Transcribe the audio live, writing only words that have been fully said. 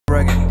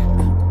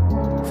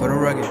for the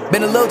rugged.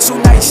 Been a little too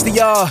nice to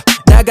y'all.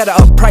 Now I got to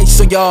up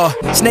price on y'all.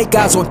 Snake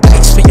eyes on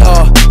ice for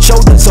y'all.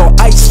 Shoulders on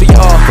ice for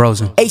y'all.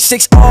 Frozen.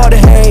 8-6 all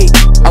the hate.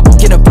 I won't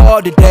get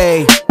involved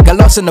today. Got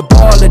lost in the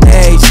ball and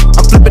age.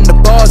 I'm flipping the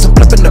bars. I'm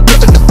flipping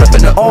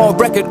the on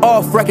record,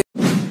 off record.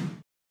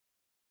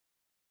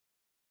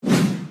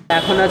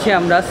 এখন আছি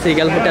আমরা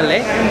seagull হোটেলে।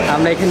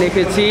 আমরা এখানে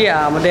এসেছি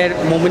আমাদের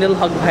মমিনুল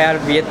হক ভাইয়ার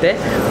বিয়েতে।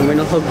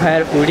 মমিনুল হক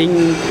ভাইয়ার ওয়েডিং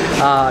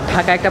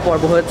ঢাকা একটা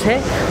পর্ব হচ্ছে।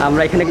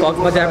 আমরা এখানে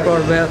কক্সবাজার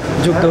পর্বে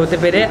যুক্ত হতে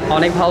পেরে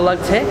অনেক ভালো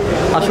লাগছে।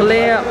 আসলে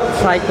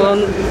সাইক্লোন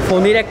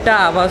ফণির একটা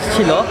আওয়াজ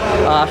ছিল,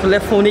 আসলে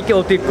ফণিকে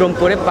অতিক্রম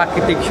করে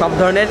প্রাকৃতিক সব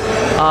ধরনের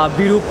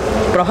বিরূপ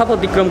প্রভাব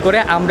অতিক্রম করে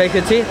আমরা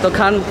এসেছি। তো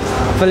খান,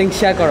 ফিলিংস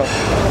শেয়ার করো।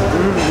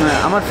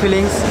 আমার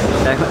ফিলিংস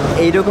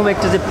এইরকম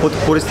একটা যে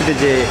পরিস্থিতি,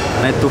 যে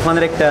মানে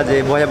তুফানের একটা যে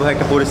ভয়াবহ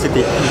একটা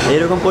পরিস্থিতি,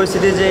 এইরকম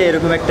পরিস্থিতি যে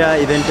এরকম একটা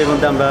ইভেন্টের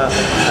মধ্যে আমরা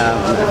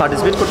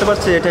পার্টিসিপেট করতে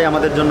পারছি, এটাই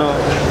আমাদের জন্য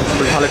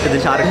খুব ভালো একটা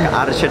জিনিস।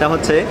 আর সেটা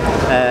হচ্ছে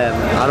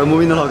আরও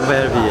মুমিনুল হক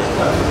ভাইয়ের বিয়ে।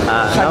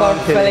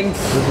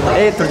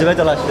 এই তুর্য ভাই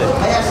চলে আসছে,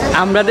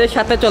 আমাদের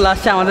সাথে চলে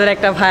আসছে আমাদের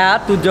একটা ভাইয়া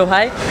তুর্য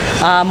ভাই,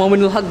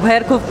 মমিনুল হক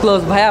ভাইয়ের খুব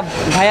ক্লোজ ভাইয়া।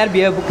 ভাইয়ার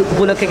বিয়ে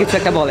উপলক্ষে কিছু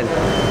একটা বলেন।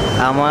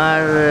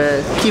 আমার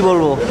কি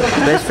বলবো,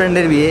 বেস্ট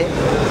ফ্রেন্ডের বিয়ে।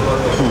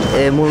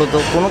 মূলত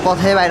কোনো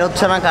কথাই বাইরে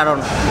হচ্ছে না, কারণ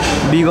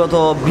বিগত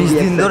 20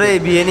 দিন ধরে এই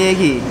বিয়ে নিয়ে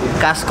কি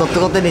কাজ করতে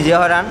করতে নিজে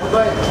হয়রান।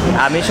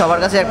 আমি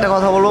সবার কাছে একটা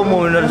কথা বলবো,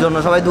 মমিনের জন্য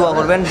সবাই দোয়া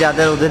করবেন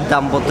যাদের ওদের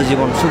দাম্পত্য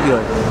জীবন সুখী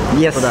হয়।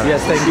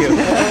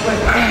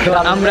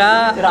 আমরা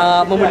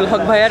মমিনুল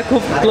হক ভাইয়ের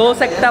খুব ক্লোজ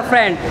একটা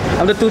ফ্রেন্ড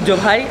আমাদের তুর্য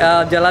ভাই,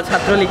 জেলা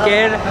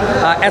ছাত্রলীগের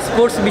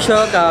স্পোর্টস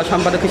বিষয়ক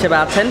সম্পাদক হিসেবে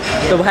আছেন।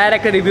 তো ভাইয়ের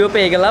একটা রিভিউ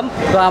পেয়ে গেলাম।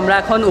 তো আমরা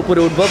এখন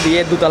উপরে উঠবো,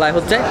 বিয়ে দোতলায়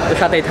হচ্ছে, তো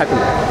সাথেই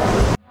থাকুন।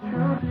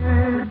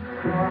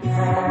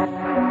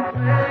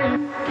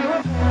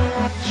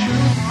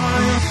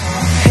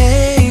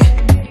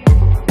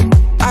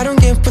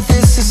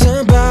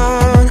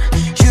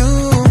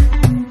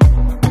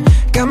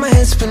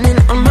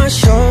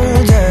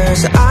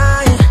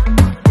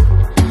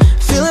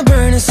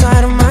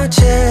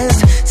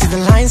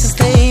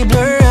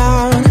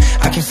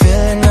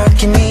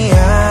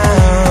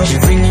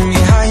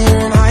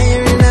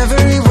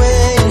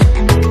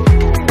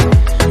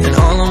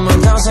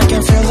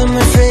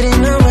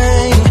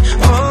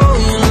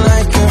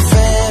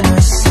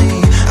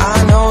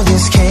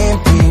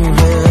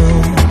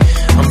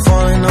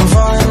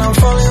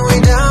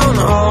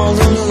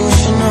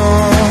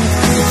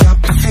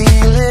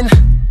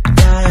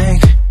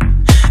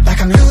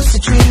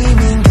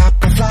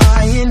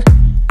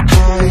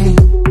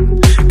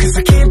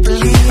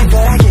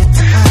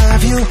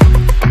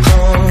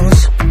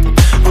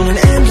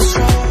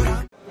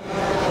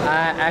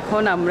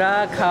 এখন আমরা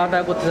খাওয়া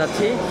দাওয়া করতে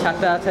যাচ্ছি।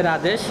 সাথে আছে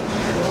রাজেশ।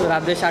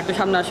 রাজেশ একটু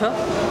সামনে আসো।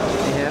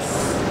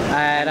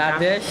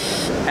 রাজেশ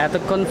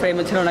এতক্ষণ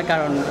ফ্রেমে ছিল না,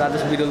 কারণ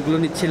রাজেশ ভিডিওগুলো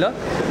নিচ্ছিল।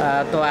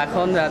 তো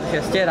এখন রাজেশ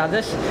এসছে।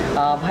 রাজেশ,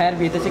 ভাইয়ার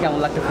বিয়েতে কেমন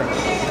লাগতেছে?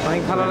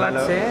 অনেক ভালো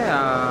লাগছে।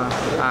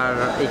 আর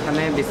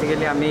এখানে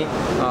বেসিক্যালি আমি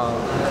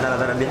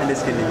বিহাইন্ড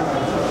স্ক্রিন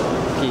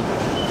কি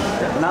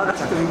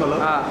তুমি বলো,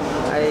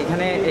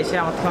 এখানে এসে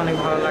আমার থেকে অনেক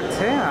ভালো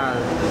লাগছে। আর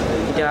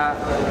এটা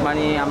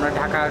মানে আমরা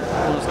ঢাকার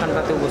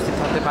অনুষ্ঠানটাতে উপস্থিত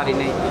হতে পারি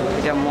নাই,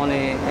 এটা মনে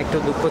একটু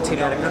দুঃখ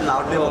ছিল।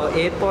 তো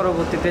এর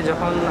পরবর্তীতে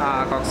যখন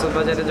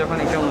কক্সবাজারে যখন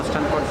একটা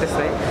অনুষ্ঠান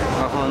করতেছে,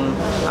 তখন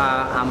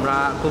আমরা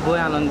খুবই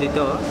আনন্দিত।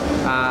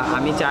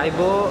 আমি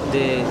চাইবো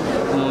যে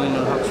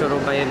মমিনুল হক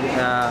সৌরভ ভাইয়ের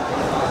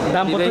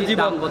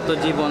দাম্পত্য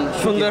জীবন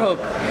সুন্দর হোক।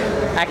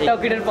 একটা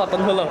উইকেটের পতন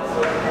হলো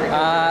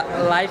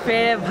লাইফে,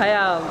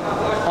 ভাইয়া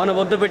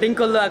অনবদ্য ব্যাটিং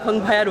করলো, এখন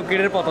ভাইয়ার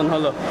উইকেটের পতন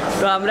হলো।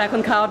 তো আমরা এখন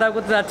খাওয়া দাওয়া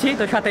করতে যাচ্ছি,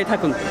 তো সাথেই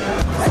থাকুন।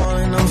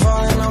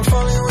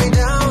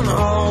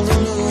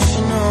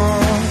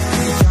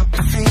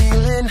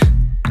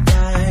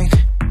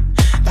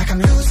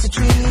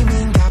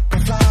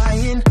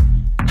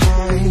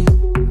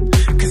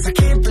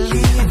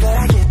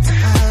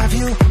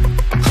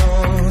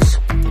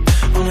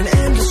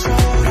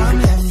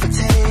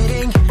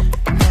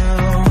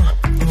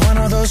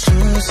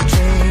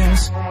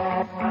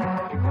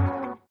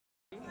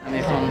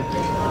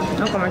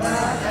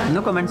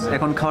 No comments.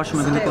 এখন খাওয়ার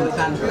সময়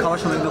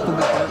কিন্তু খুব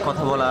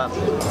কথা বলা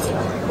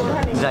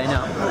যায় না,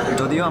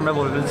 যদিও আমরা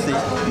বলে ফেলছি,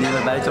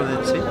 নিজের বাইরে চলে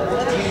যাচ্ছি।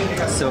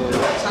 সো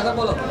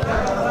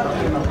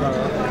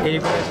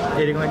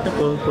এরকম একটা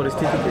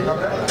পরিস্থিতিতে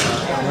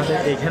আমাদের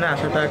এখানে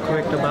আসাটা খুব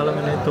একটা ভালো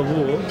মানে,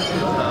 তবুও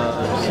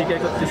স্বীকার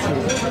করতেছি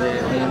যে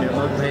মমিনুল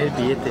হক ভাইয়ের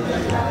বিয়েতে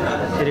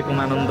এরকম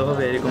আনন্দ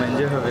হবে, এরকম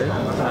এনজয় হবে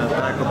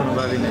তা কখনো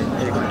ভাবি নাই।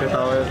 এরকম একটা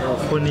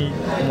ফনি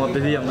মধ্যে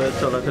দিয়ে আমরা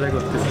চলাফেরা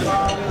করতেছি।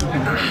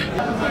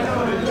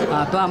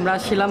 তো আমরা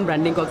ছিলাম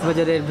ব্র্যান্ডিং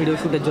কক্সবাজারের ভিডিও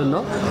শ্যুটের জন্য।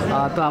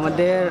 তো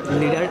আমাদের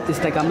লিডার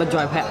ইনস্টাগ্রামে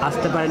জয় ভাই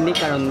আসতে পারেননি,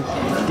 কারণ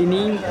তিনি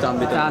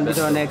ত্রাণ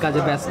বিতরণের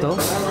কাজে ব্যস্ত।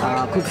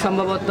 খুব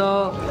সম্ভবত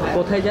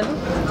কোথায় যেন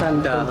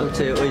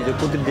হচ্ছে ওই যে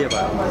কুতুবদিয়া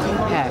পাড়া,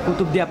 হ্যাঁ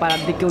কুতুবদিয়া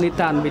পাড়ার দিকে উনি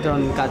ত্রাণ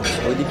বিতরণ কাজ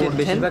ওইদিকে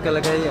বেশিরভাগ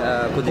এলাকায়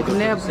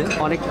ওখানে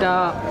অনেকটা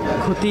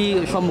ক্ষতির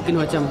সম্মুখীন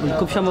হয়েছে,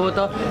 খুব সম্ভবত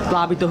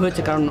প্লাবিত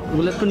হয়েছে, কারণ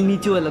ওগুলো একটু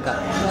নিচু এলাকা,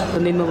 তো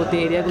নিম্নবর্তী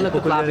এরিয়াগুলো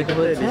একটু প্লাবিত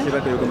হয়েছে।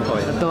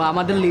 তো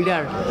আমাদের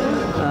লিডার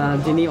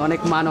যিনি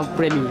অনেক মানব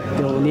প্রেমী,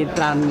 তো উনি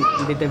ত্রাণ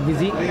দিতে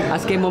বিজি।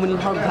 আজকে মমিনুল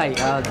হক ভাই,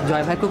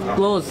 জয় ভাই খুব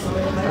ক্লোজ,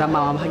 ওরা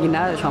মামা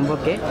ভাগিনা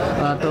সম্পর্কে,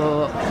 তো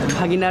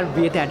ভাগিনার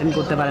বিয়েতে অ্যাটেন্ড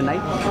করতে পারে নাই,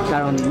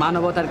 কারণ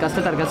মানবতার কাছে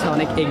তার কাছে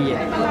অনেক এগিয়ে।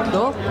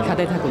 তো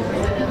সাথে থাকুন।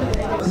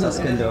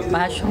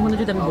 পায়েস সম্বন্ধে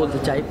যদি আমি বলতে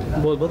চাই,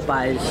 বলবো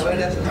পায়েস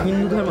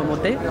হিন্দু ধর্ম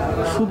মতে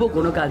শুভ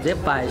কোনো কাজে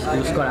পায়েস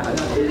ইউজ করা হয়।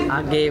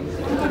 আগে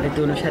রীতি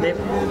অনুসারে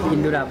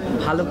হিন্দুরা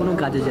ভালো কোনো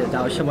কাজে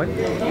যাওয়ার সময়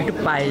একটু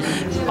পায়েস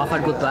অফার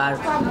করতো। আর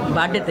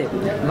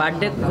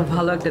বার্থডে খুব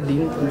ভালো একটা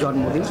দিন,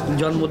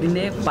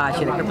 জন্মদিনে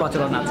পায়েসের একটা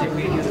প্রচলন আছে।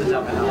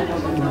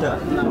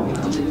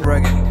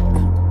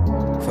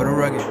 For the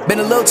rugged. Been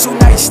a little too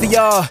nice to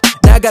y'all.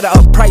 Now I gotta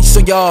up price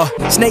on y'all.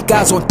 Snake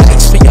eyes on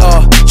dice for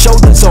y'all.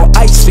 Shoulders on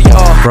ice for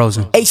y'all.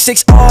 Frozen. 8-6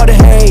 all the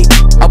hate.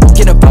 I won't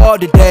get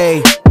involved today.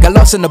 Got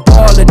lost in the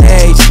ball and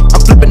age.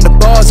 I'm flipping the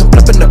bars, I'm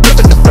flipping the.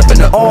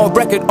 On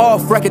record,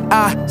 off record,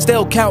 I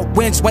still count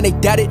wins when they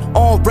doubt it.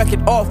 On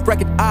record, off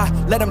record, I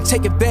let them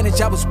take advantage.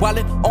 I was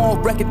wildin'. On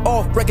record,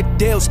 off record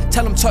deals.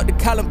 Tell them talk to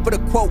Colin for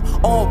the quote.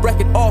 On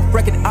record, off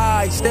record,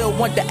 I still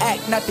want the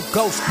act, not the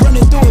ghost.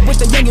 Running through it with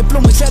the young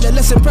influence,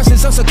 adolescent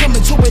presence. I'm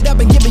succumbing to it. I've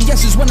been giving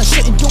yeses when I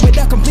shouldn't do it.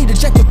 I complete a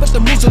jacket, but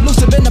the moves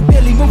elusive and I'm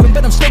barely moving,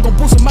 but I'm still gon'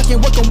 boost 'em. I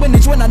can't work on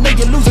winnings when I know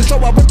you're losing, so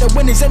I work the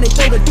winnings and they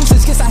throw the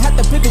deuces. Guess I had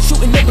to pivot,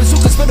 shooting the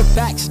bazookas for the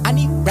facts. I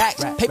need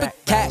racks, paper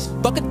cash,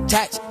 bucket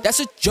tax. That's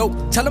a joke.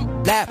 Tell 'em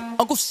laugh.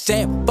 Uncle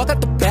Sam, fuck out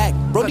the bag.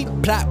 Brody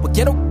plot, but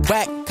get a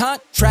whack.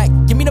 Contract,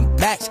 give me the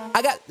max. I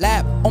got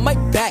lab on my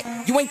back.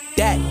 You ain't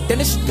that, then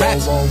it's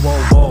raps. Whoa, whoa,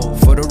 whoa, whoa.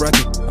 For the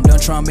record, I'm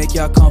done trying to make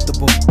y'all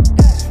comfortable.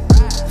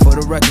 For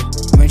the record,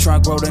 you ain't trying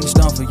to grow, then it's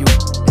done for you.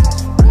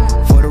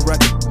 For the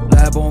record,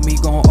 lab on me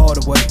going all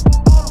the way.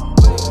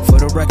 For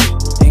the record,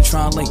 ain't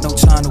trying to link, no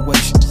time to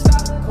waste.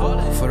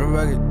 For the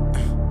record,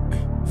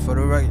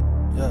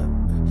 yeah.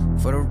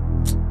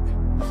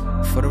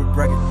 For the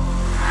record.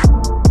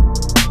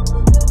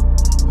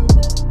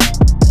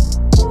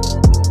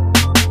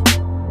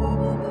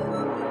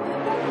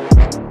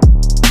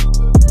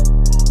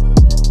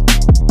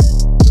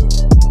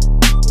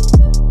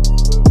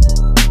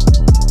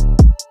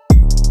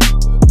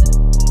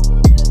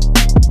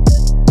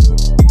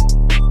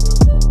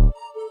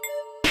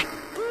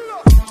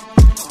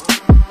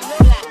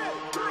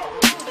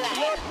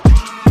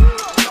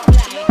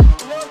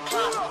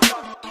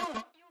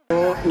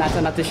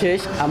 নাচানাচি শেষ,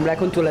 আমরা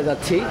এখন চলে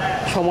যাচ্ছি।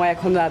 সময়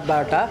এখন রাত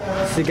 12টা।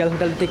 Seagull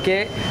hotel থেকে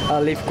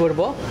লিভ করব।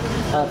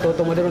 তো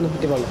তোমাদের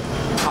অনুভূতি বলো।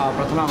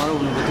 প্রথমে আমার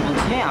অনুভূতি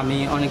বলছি, আমি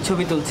অনেক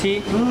ছবি তুলছি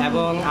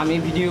এবং আমি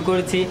ভিডিও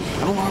করেছি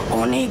এবং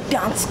অনেক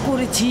ডান্স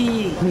করেছি।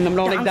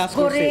 আমরা অনেক ডান্স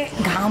করে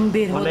ঘাম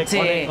বের হচ্ছে,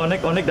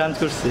 অনেক ডান্স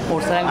করছি,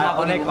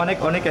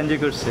 অনেক এনজয়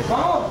করছি।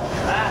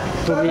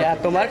 তুমি আর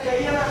তোমার?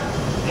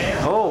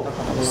 Oh,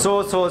 so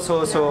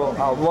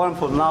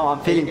wonderful. Now I'm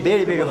feeling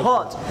very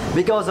hot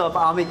because of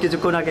আমি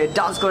কিছুক্ষণ আগে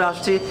ডান্স করে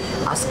আসছি।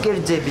 আজকের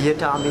যে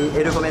বিয়েটা আমি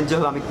এরকম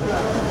এনজয় হবে,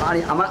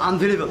 আমার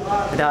আনবিলিভেবল।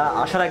 এটা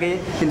আসার আগে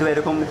কিন্তু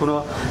এরকম কোনো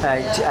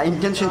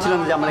ইন্টেনশন ছিল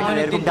না যে আমরা এখানে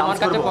এরকম ডান্স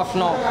করব।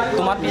 প্রশ্ন,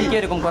 তোমার বিয়ে কি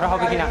এরকম করা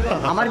হবে কিনা?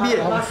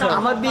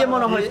 আমার বিয়ে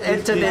মনে হয় এর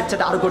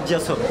চেয়ে আরো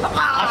গর্জিয়াস হবে।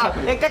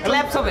 একটা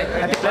ক্ল্যাপস হবে।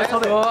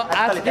 তো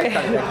আজকে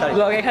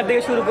ব্লগ এখান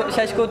থেকে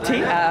শেষ করছি।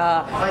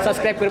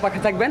 সাবস্ক্রাইব করে পাশে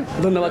থাকবেন।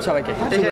 ধন্যবাদ সবাইকে।